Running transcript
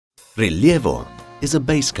Rilievo is a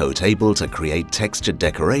base coat able to create textured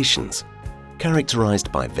decorations,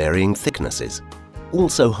 characterized by varying thicknesses,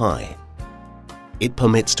 also high. It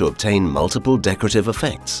permits to obtain multiple decorative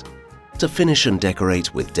effects, to finish and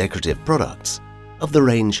decorate with decorative products of the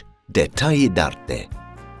range Dettagli d'arte.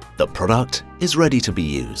 The product is ready to be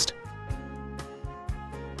used.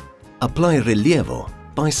 Apply rilievo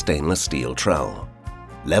by stainless steel trowel.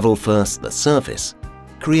 Level first the surface,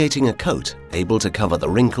 creating a coat able to cover the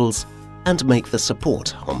wrinkles and make the support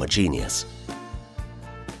homogeneous.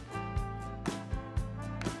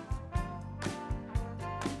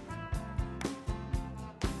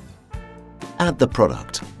 Add the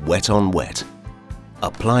product wet on wet,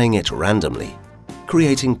 applying it randomly,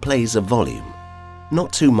 creating plays of volume,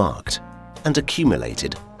 not too marked and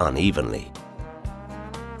accumulated unevenly.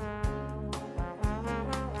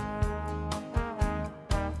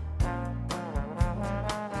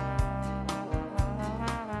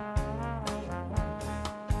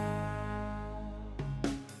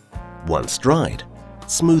 Once dried,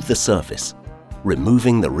 smooth the surface,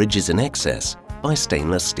 removing the ridges in excess by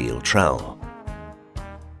stainless steel trowel.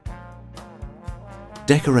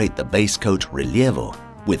 Decorate the base coat Rilievo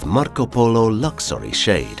with MARCOPOLO Luxury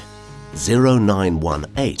shade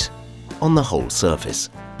 0918 on the whole surface.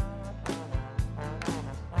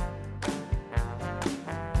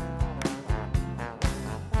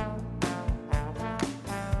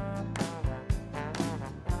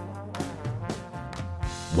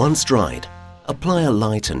 Once dried, apply a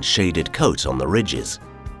light and shaded coat on the ridges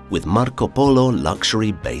with MARCOPOLO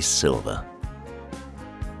Luxury Base Silver.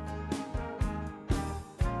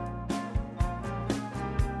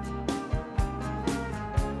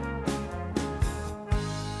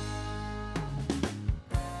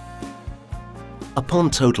 Upon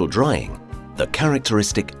total drying, the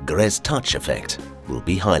characteristic GRES TOUCH effect will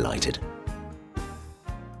be highlighted.